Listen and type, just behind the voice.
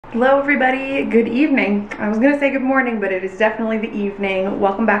Hello everybody, good evening. I was gonna say good morning, but it is definitely the evening.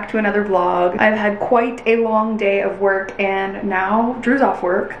 Welcome back to another vlog. I've had quite a long day of work and now Drew's off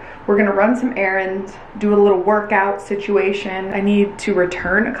work. We're gonna run some errands, do a little workout situation. I need to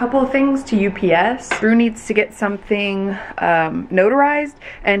return a couple of things to UPS. Drew needs to get something notarized,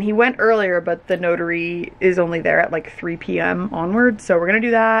 and he went earlier, but the notary is only there at like 3 p.m. onwards. So we're gonna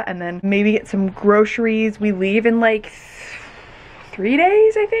do that and then maybe get some groceries. We leave in like 3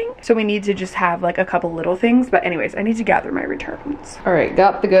 days, I think. So we need to just have like a couple little things. But anyways, I need to gather my returns. All right,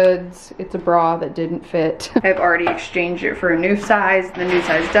 got the goods. It's a bra that didn't fit. I've already exchanged it for a new size. The new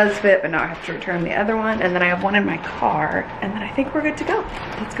size does fit, but now I have to return the other one. And then I have one in my car. And then I think we're good to go.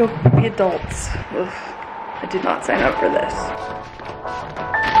 Let's go be adults. Ugh, I did not sign up for this.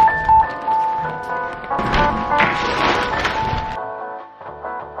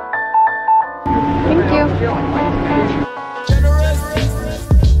 Thank you.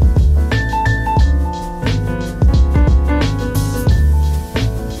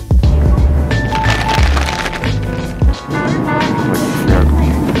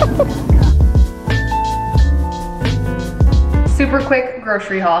 Super quick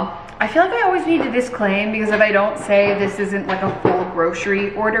grocery haul. I feel like I always need to disclaim, because if I don't say this isn't like a full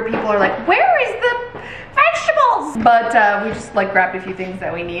grocery order, people are like, where is the vegetables? But we just like grabbed a few things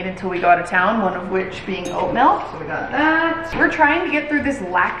that we need until we go out of town, one of which being oat milk. So we got that. We're trying to get through this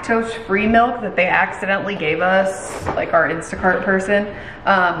lactose-free milk that they accidentally gave us, like our Instacart person,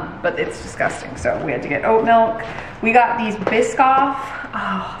 but it's disgusting. So we had to get oat milk. We got these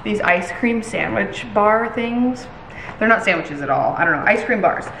Biscoff, these ice cream sandwich bar things. They're not sandwiches at all. I don't know, ice cream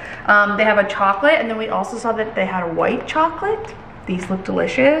bars. They have a chocolate, and then we also saw that they had a white chocolate. These look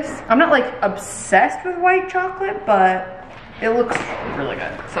delicious. I'm not like obsessed with white chocolate, but it looks really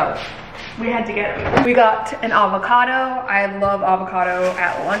good. So we had to get it. We got an avocado. I love avocado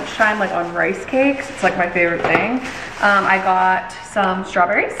at lunchtime, like on rice cakes. It's like my favorite thing. I got some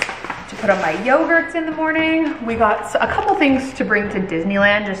strawberries to put on my yogurts in the morning. We got a couple things to bring to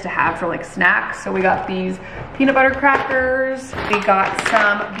Disneyland just to have for like snacks. So we got these peanut butter crackers. We got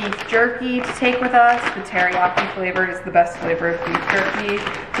some beef jerky to take with us. The teriyaki flavor is the best flavor of beef jerky.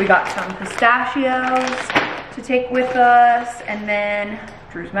 We got some pistachios to take with us, and then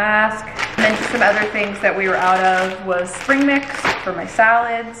Drew's mask. And then just some other things that we were out of was spring mix for my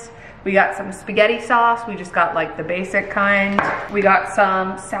salads. We got some spaghetti sauce. We just got like the basic kind. We got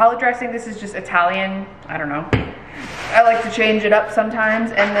some salad dressing. This is just Italian. I don't know. I like to change it up sometimes.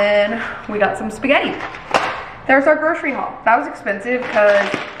 And then we got some spaghetti. There's our grocery haul. That was expensive because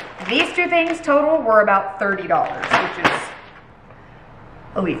these two things total were about $30, which is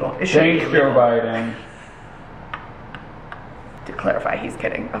illegal. It should be illegal. Joe Biden. To clarify, he's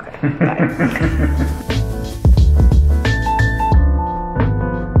kidding. Okay, bye.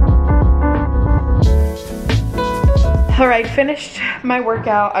 All right, finished my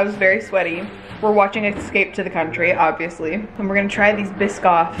workout. I was very sweaty. We're watching Escape to the Country, obviously. And we're gonna try these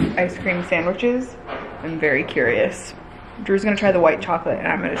Biscoff ice cream sandwiches. I'm very curious. Drew's gonna try the white chocolate, and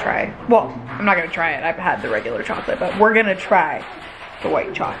I'm gonna try, well, I'm not gonna try it. I've had the regular chocolate, but we're gonna try the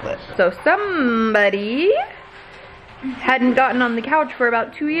white chocolate. So somebody hadn't gotten on the couch for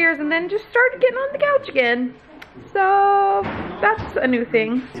about 2 years and then just started getting on the couch again. So that's a new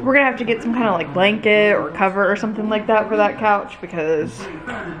thing. So we're gonna have to get some kind of like blanket or cover or something like that for that couch, because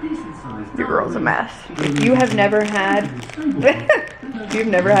your girl's a mess. If you have never had, if you've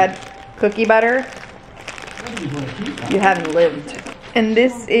never had cookie butter, you haven't lived. And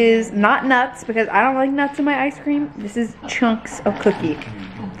this is not nuts, because I don't like nuts in my ice cream. This is chunks of cookie.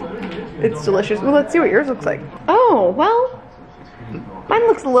 It's delicious. Well, let's see what yours looks like. Oh, well, mine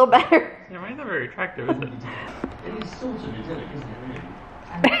looks a little better. Yeah, mine's not very attractive, is it? It is sort of idyllic, isn't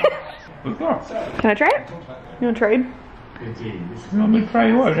it? Can I try it? You want to trade? Let me try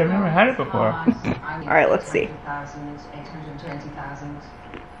yours. I've never had it before. All right, let's see.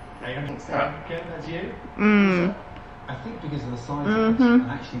 Mmm. I think because of the size of it, and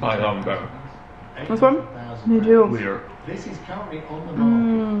actually I love them. This one? Me too. Weird. This is currently on the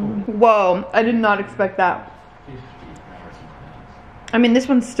market for Whoa, I did not expect that. £50. I mean, this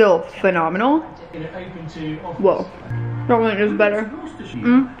one's still phenomenal. Open to offers. Whoa. That one is better.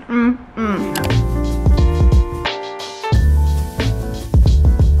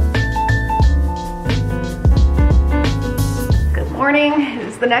 Good morning.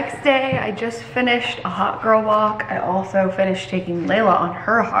 It's the next day. I just finished a hot girl walk. I also finished taking Layla on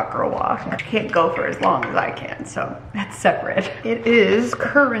her hot girl walk. She can't go for as long as I can, so that's separate. It is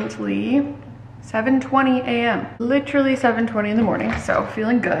currently 7:20 a.m. Literally 7:20 in the morning, so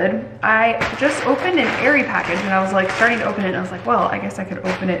feeling good. I just opened an Aerie package and I was like starting to open it and I was like, well, I guess I could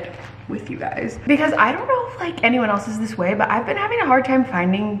open it with you guys. Because I don't know if like anyone else is this way, but I've been having a hard time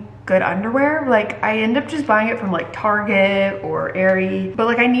finding good underwear. Like I end up just buying it from like Target or Aerie, but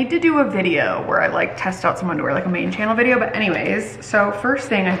like I need to do a video where I like test out some underwear, like a main channel video. But anyways, so first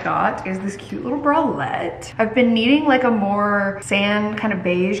thing I got is this cute little bralette. I've been needing like a more sand kind of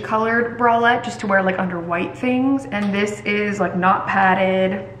beige colored bralette just to wear like under white things. And this is like not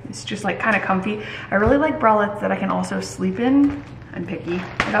padded. It's just like kind of comfy. I really like bralettes that I can also sleep in. I'm picky.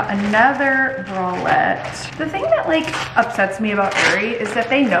 I got another bralette. The thing that like upsets me about Aerie is that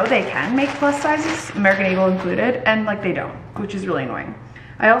they know they can make plus sizes, American Eagle included, and like they don't, which is really annoying.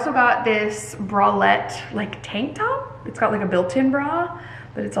 I also got this bralette like tank top. It's got like a built-in bra,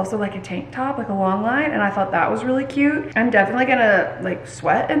 but it's also like a tank top, like a long line, and I thought that was really cute. I'm definitely gonna like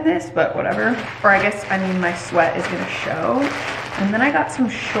sweat in this, but whatever. Or I guess, I mean, my sweat is gonna show. And then I got some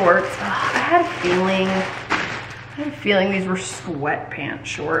shorts. Ugh, I had a feeling these were sweatpants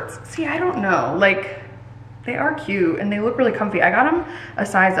shorts. See, I don't know, like they are cute and they look really comfy. I got them a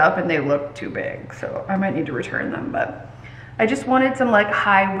size up and they look too big, so I might need to return them, but I just wanted some like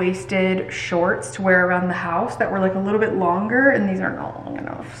high-waisted shorts to wear around the house that were like a little bit longer, and these are not long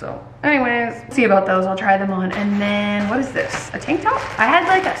enough. So anyways, see about those. I'll try them on. And then what is this? A tank top? I had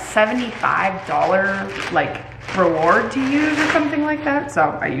like a $75 like reward to use or something like that,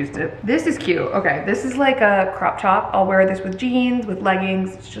 so I used it. This is cute. Okay, this is like a crop top. I'll wear this with jeans, with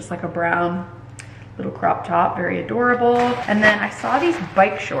leggings. It's just like a brown little crop top, very adorable. And then I saw these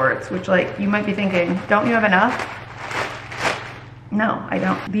bike shorts, which like you might be thinking, don't you have enough? No, I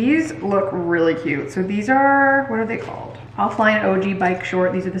don't. These look really cute. So these are, what are they called? Offline OG bike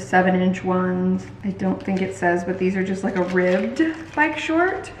short. These are the 7-inch ones. I don't think it says, but these are just like a ribbed bike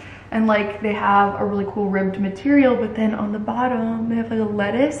short. And like they have a really cool ribbed material, but then on the bottom they have like a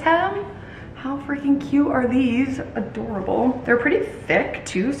lettuce hem. How freaking cute are these? Adorable. They're pretty thick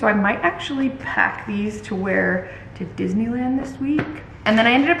too, so I might actually pack these to wear to Disneyland this week. And then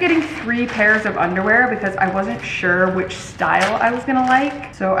I ended up getting 3 pairs of underwear because I wasn't sure which style I was gonna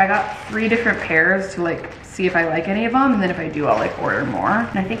like. So I got 3 different pairs to like see if I like any of them, and then if I do, I'll like order more.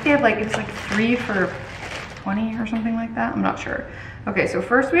 And I think they have like, it's like 3 for 20 or something like that. I'm not sure. Okay, so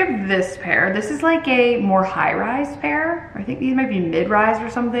first we have this pair. This is like a more high-rise pair. I think these might be mid-rise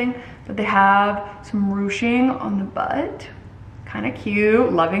or something, but they have some ruching on the butt. Kind of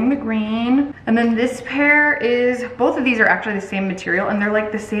cute, loving the green. And then this pair is, both of these are actually the same material, and they're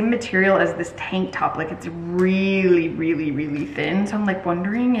like the same material as this tank top. Like it's really, really, really thin. So I'm like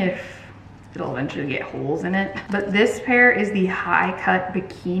wondering if it'll eventually get holes in it. But this pair is the high cut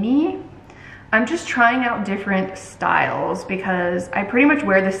bikini. I'm just trying out different styles because I pretty much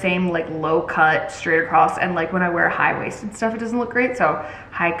wear the same like low cut straight across, and like when I wear high-waisted stuff it doesn't look great, so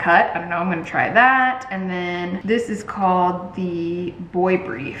high cut, I don't know, I'm gonna try that. And then this is called the boy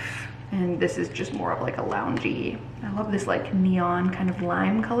brief, and this is just more of like a loungy. I love this like neon kind of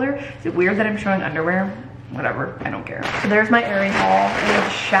lime color. Is it weird that I'm showing underwear? Whatever, I don't care. So there's my Aerie haul. I need to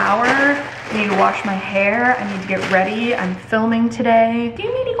shower, I need to wash my hair, I need to get ready. I'm filming today. Do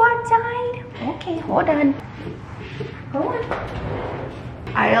you need to go outside? Okay, hold on. Hold on.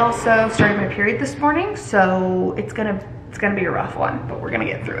 I also started my period this morning, so it's gonna be a rough one, but we're gonna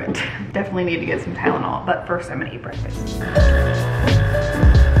get through it. Definitely need to get some Tylenol, but first I'm gonna eat breakfast.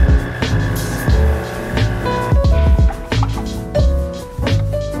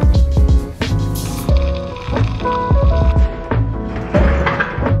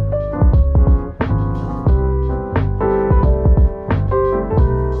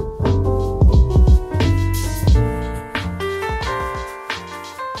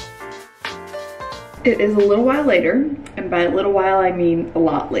 It is a little while later, and by a little while I mean a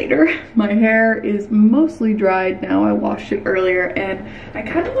lot later. My hair is mostly dried now. I washed it earlier, and I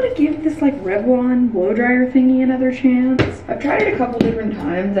kind of want to give this like Revlon blow dryer thingy another chance. I've tried it a couple different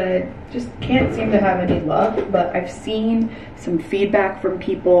times and I just can't seem to have any luck, but I've seen some feedback from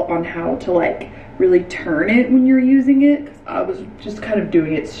people on how to like really turn it when you're using it, because I was just kind of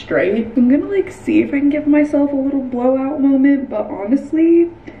doing it straight. I'm gonna like see if I can give myself a little blowout moment, but honestly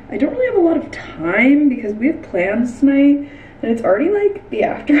I don't really have a lot of time because we have plans tonight and it's already like the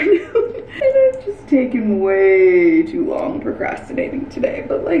afternoon and it's just taken way too long procrastinating today.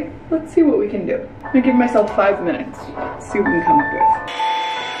 But like, let's see what we can do. I'm gonna give myself 5 minutes, see what we can come up with.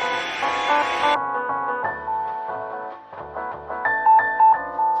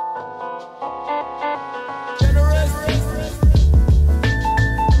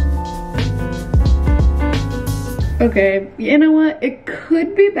 Okay, you know what? It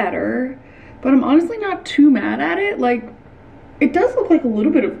could be better, but I'm honestly not too mad at it. Like, it does look like a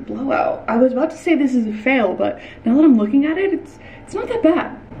little bit of blowout. I was about to say this is a fail, but now that I'm looking at it, it's not that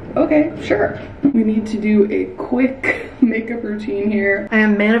bad. Okay, sure. We need to do a quick makeup routine here. I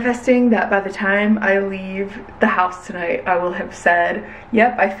am manifesting that by the time I leave the house tonight, I will have said,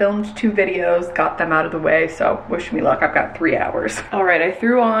 yep, I filmed 2 videos, got them out of the way, so wish me luck, I've got 3 hours. All right, I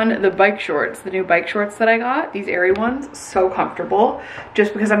threw on the bike shorts, the new bike shorts that I got, these aerie ones, so comfortable,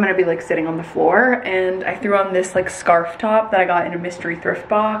 just because I'm gonna be like sitting on the floor, and I threw on this like scarf top that I got in a mystery thrift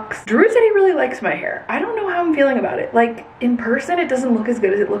box. Drew said he really likes my hair. I don't know how I'm feeling about it. Like, in person, it doesn't look as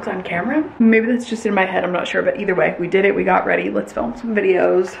good as it looks on camera. Maybe that's just in my head, I'm not sure, but either way, we did it, we got ready, let's film some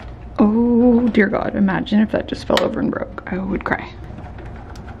videos. Oh dear God, imagine if that just fell over and broke. I would cry.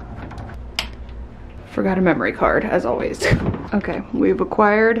 Forgot a memory card, as always. Okay, we've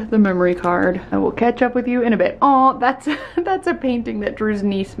acquired the memory card. I will catch up with you in a bit. Oh, that's a painting that Drew's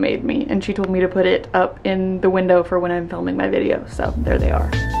niece made me, and she told me to put it up in the window for when I'm filming my video, so there they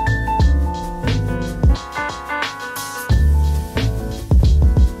are.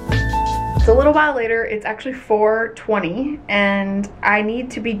 It's a little while later, it's actually 4:20, and I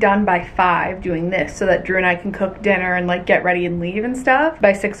need to be done by 5 doing this so that Drew and I can cook dinner and like get ready and leave and stuff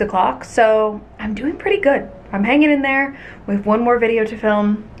by 6 o'clock. So I'm doing pretty good. I'm hanging in there. We have 1 more video to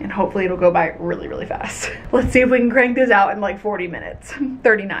film, and hopefully it'll go by really, really fast. Let's see if we can crank this out in like 40 minutes.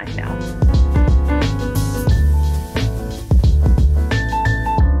 39 now.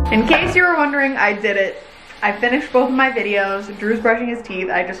 In case you were wondering, I did it. I finished both of my videos. Drew's brushing his teeth.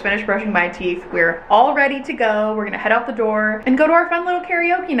 I just finished brushing my teeth. We're all ready to go. We're gonna head out the door and go to our fun little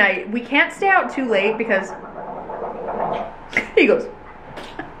karaoke night. We can't stay out too late because he goes.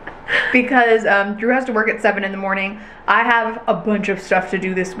 Because Drew has to work at 7 in the morning. I have a bunch of stuff to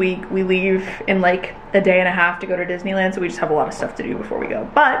do this week. We leave in like a day and a half to go to Disneyland, so we just have a lot of stuff to do before we go.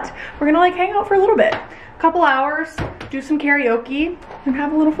 But we're gonna like hang out for a little bit. Couple hours, do some karaoke, and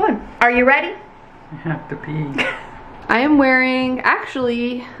have a little fun. Are you ready? I have to pee. I am wearing,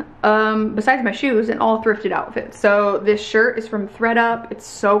 actually, besides my shoes, an all thrifted outfit. So this shirt is from ThredUp. It's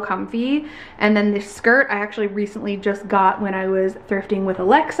so comfy. And then this skirt I actually recently just got when I was thrifting with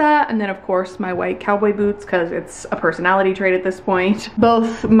Alexa. And then of course my white cowboy boots, because it's a personality trait at this point.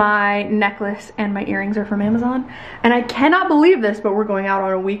 Both my necklace and my earrings are from Amazon. And I cannot believe this, but we're going out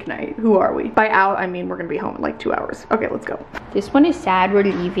on a weeknight. Who are we? By out, I mean we're gonna be home in like 2 hours. Okay, let's go. This one is sad, we're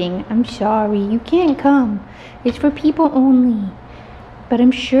leaving. I'm sorry, you can't come. It's for people only. But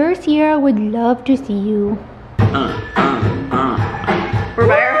I'm sure Sierra would love to see you. We're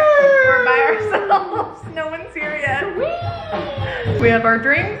by ourselves. No one's here yet. We have our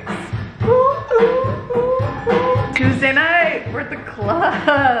drinks. Tuesday night, we're at the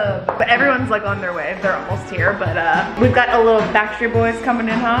club. But everyone's like on their way. They're almost here, but we've got a little Backstreet Boys coming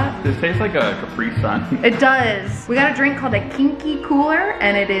in hot. This tastes like a Capri Sun. It does. We got a drink called a Kinky Cooler,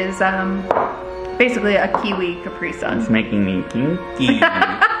 and it is basically a kiwi Capri Sun. It's making me kinky.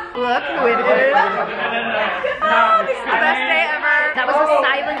 Look who it is. Oh, this is the best day ever. That was a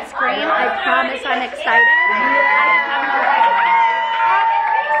silent scream. I promise I'm excited.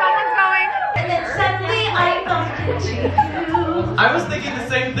 Someone's going. And then suddenly I bumped into you. I was thinking the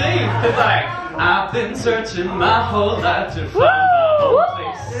same thing, cause I've been searching my whole life to find my own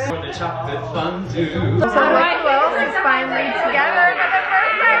place for the chocolate fondue. So like, well, it's finally together for the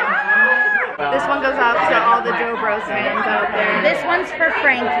first time. This one goes out to all the Joe Bros fans out there. This one's for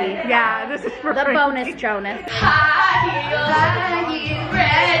Frankie. Yeah, this is for The Frankie. bonus Jonas. High heels,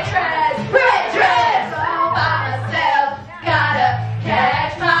 red dress, all by myself. Gotta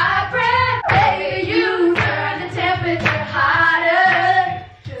catch my breath. Baby, you turn the temperature hotter.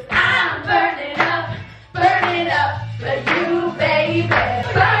 'Cause I'm burning up for you, baby.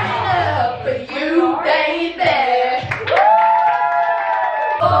 Burning up for you, baby.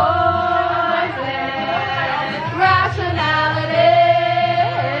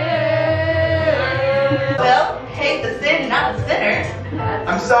 Well, hate the sin, not the sinner.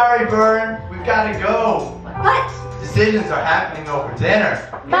 I'm sorry, Vern. We've got to go. What? Decisions are happening over dinner.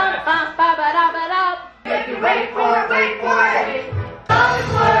 Wait for it. All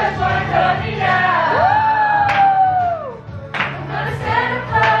these words wanna cut me down. I'm gonna stand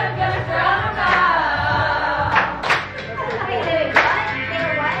apart, I'm gonna drown them out.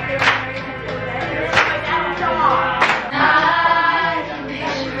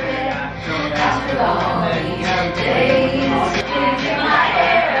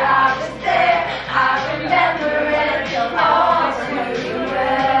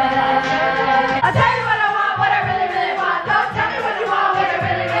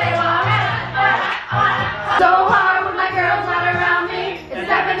 So hard when my girl's not around me. It's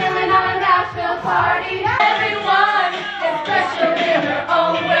definitely not enough.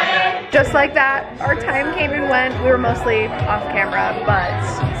 just like that, our time came and went. We were mostly off camera, but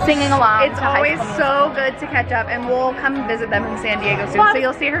Singing along. it's always so good to catch up, and we'll come visit them in San Diego soon, so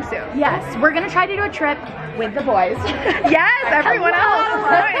you'll see her soon. Yes, we're gonna try to do a trip with the boys. Yes, everyone else.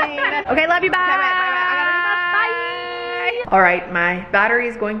 Join. Okay, love you, bye. Bye. All right, my battery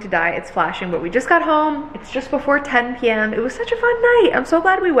is going to die. It's flashing, but we just got home. It's just before 10 p.m. It was such a fun night. I'm so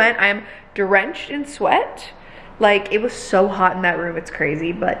glad we went. I'm drenched in sweat. Like, it was so hot in that room, it's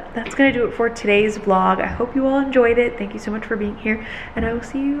crazy. But that's gonna do it for today's vlog. I hope you all enjoyed it. Thank you so much for being here, and I will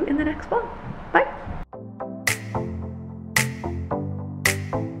see you in the next vlog.